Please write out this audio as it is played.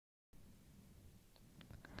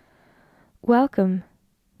Welcome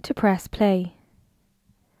to Press Play,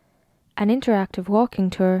 an interactive walking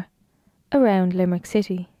tour around Limerick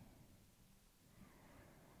City.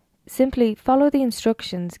 Simply follow the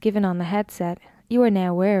instructions given on the headset you are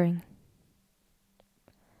now wearing.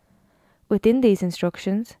 Within these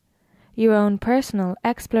instructions, your own personal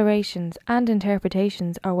explorations and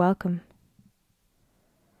interpretations are welcome.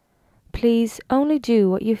 Please only do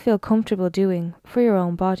what you feel comfortable doing for your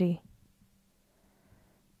own body.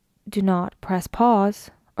 Do not press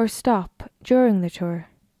pause or stop during the tour.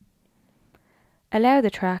 Allow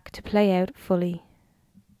the track to play out fully.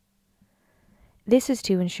 This is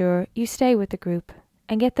to ensure you stay with the group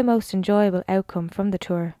and get the most enjoyable outcome from the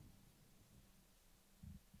tour.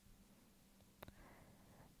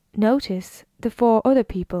 Notice the 4 other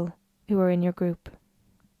people who are in your group.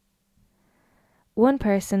 One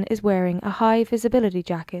person is wearing a high visibility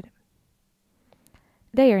jacket.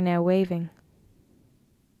 They are now waving.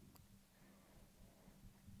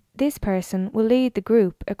 This person will lead the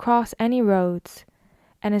group across any roads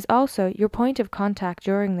and is also your point of contact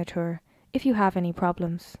during the tour if you have any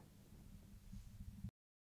problems.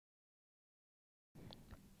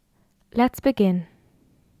 Let's begin.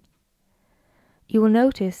 You will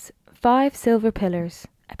notice 5 silver pillars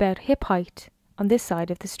about hip height on this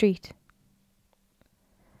side of the street.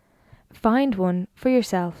 Find one for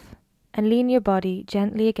yourself and lean your body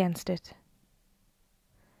gently against it.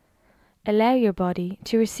 Allow your body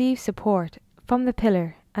to receive support from the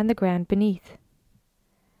pillar and the ground beneath,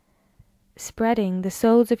 spreading the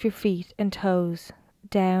soles of your feet and toes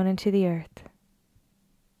down into the earth.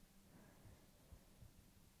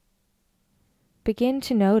 Begin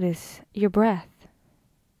to notice your breath,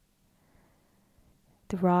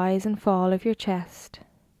 the rise and fall of your chest.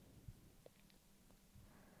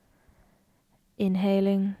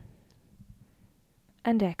 Inhaling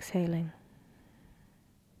and exhaling.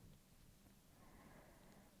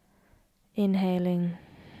 Inhaling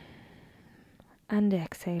and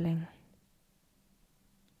exhaling.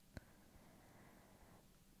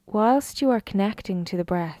 Whilst you are connecting to the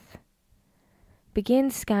breath, begin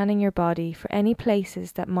scanning your body for any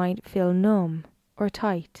places that might feel numb or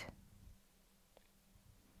tight.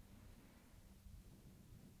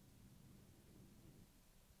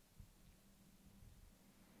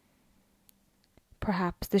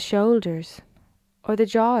 Perhaps the shoulders or the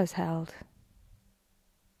jaw is held.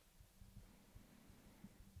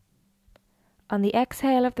 On the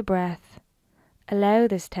exhale of the breath, allow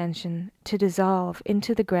this tension to dissolve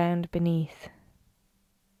into the ground beneath.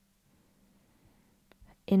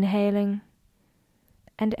 Inhaling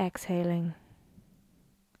and exhaling.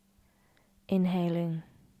 Inhaling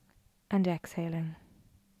and exhaling.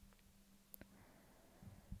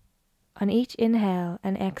 On each inhale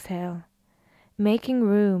and exhale, making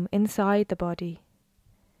room inside the body,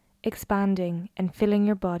 expanding and filling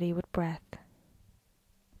your body with breath.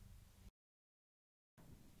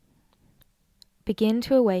 Begin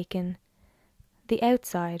to awaken the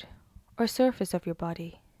outside or surface of your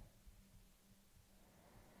body.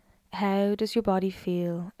 How does your body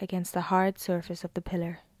feel against the hard surface of the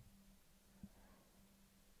pillar?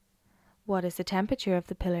 What is the temperature of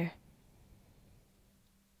the pillar?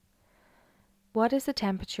 What is the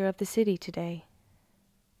temperature of the city today?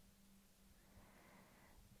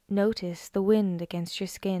 Notice the wind against your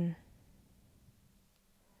skin.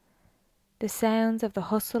 The sounds of the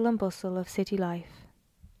hustle and bustle of city life.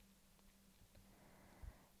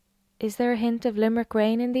 Is there a hint of Limerick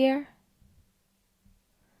rain in the air?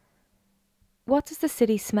 What does the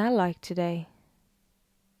city smell like today?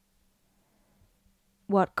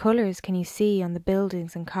 What colours can you see on the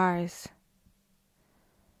buildings and cars?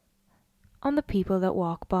 On the people that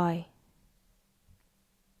walk by?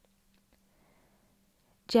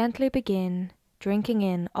 Gently begin drinking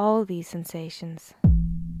in all these sensations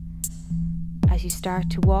as you start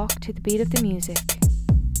to walk to the beat of the music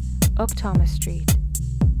up Thomas Street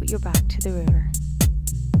with your back to the river.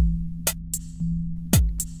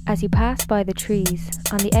 As you pass by the trees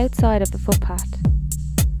on the outside of the footpath,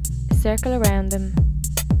 circle around them,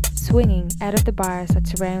 swinging out of the bars that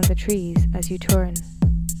surround the trees as you turn.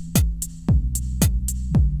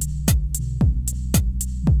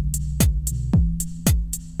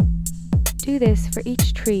 Do this for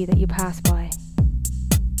each tree that you pass by.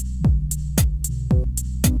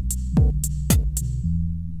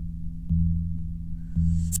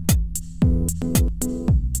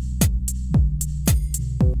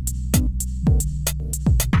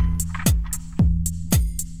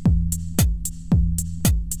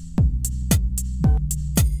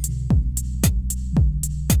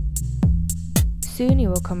 Soon you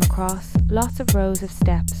will come across lots of rows of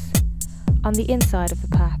steps on the inside of the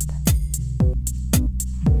path.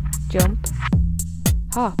 Jump,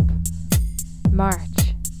 hop,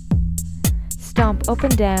 march. Stomp up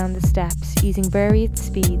and down the steps using varied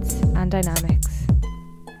speeds and dynamics.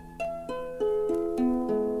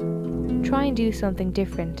 Try and do something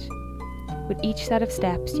different with each set of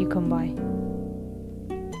steps you come by.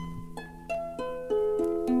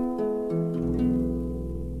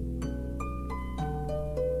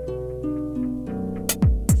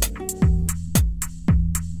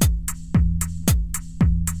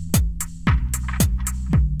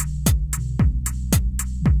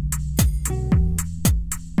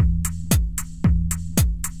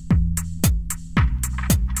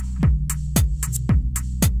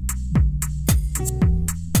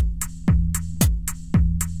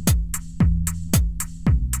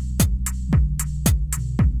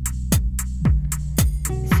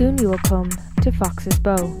 Soon you will come to Fox's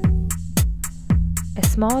Bow, a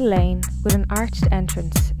small lane with an arched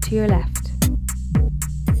entrance to your left.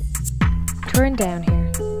 Turn down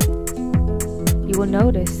here. You will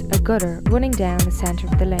notice a gutter running down the centre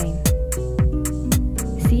of the lane.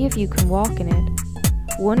 See if you can walk in it,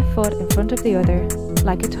 one foot in front of the other,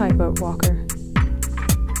 like a tightrope walker.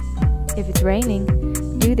 If it's raining,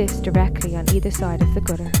 do this directly on either side of the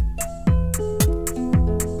gutter.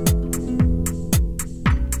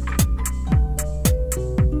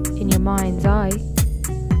 In your mind's eye,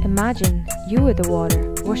 imagine you are the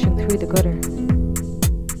water rushing through the gutter.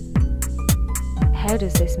 How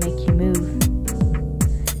does this make you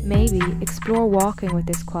move? Maybe explore walking with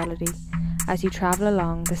this quality as you travel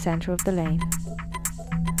along the centre of the lane.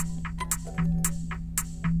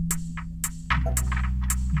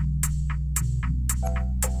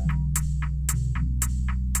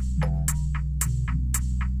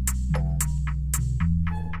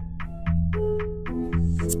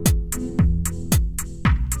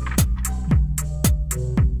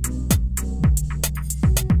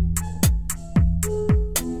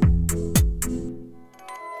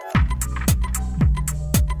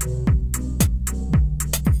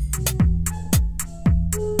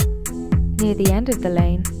 Near the end of the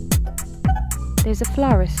lane, there's a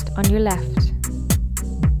florist on your left.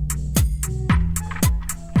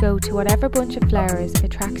 Go to whatever bunch of flowers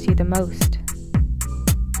attracts you the most.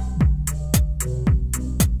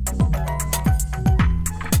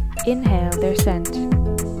 Inhale their scent.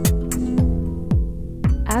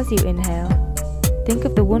 As you inhale, think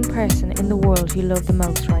of the one person in the world you love the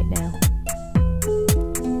most right now.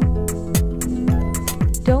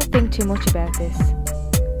 Don't think too much about this.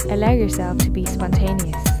 Allow yourself to be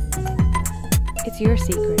spontaneous. It's your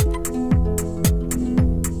secret.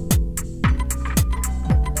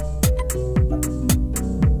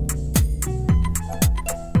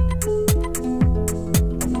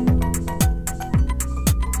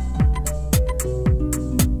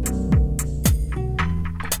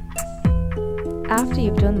 After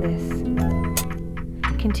you've done this,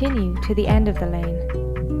 continue to the end of the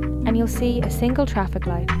lane, and you'll see a single traffic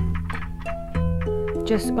light.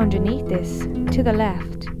 Just underneath this, to the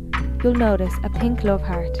left, you'll notice a pink love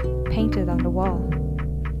heart painted on the wall.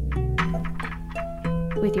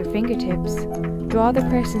 With your fingertips, draw the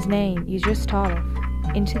person's name you just thought of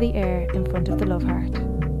into the air in front of the love heart.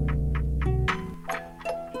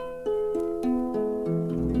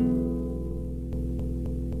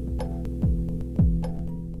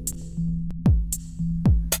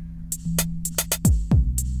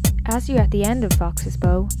 As you're at the end of Fox's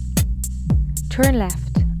Bow, turn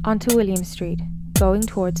left onto William Street, going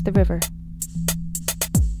towards the river.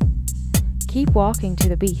 Keep walking to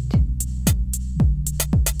the beat.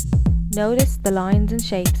 Notice the lines and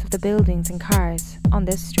shapes of the buildings and cars on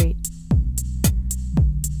this street.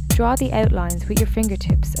 Draw the outlines with your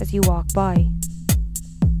fingertips as you walk by.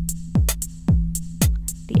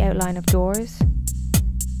 The outline of doors,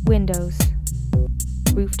 windows,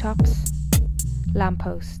 rooftops,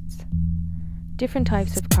 lampposts, different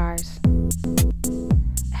types of cars.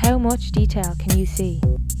 How much detail can you see?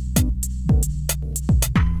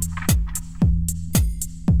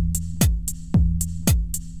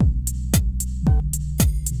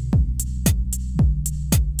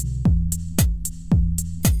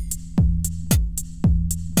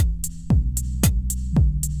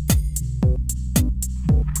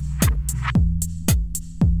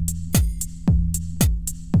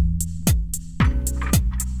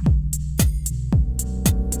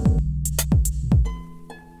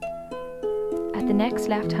 At the next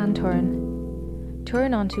left-hand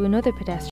turn onto another pedestrian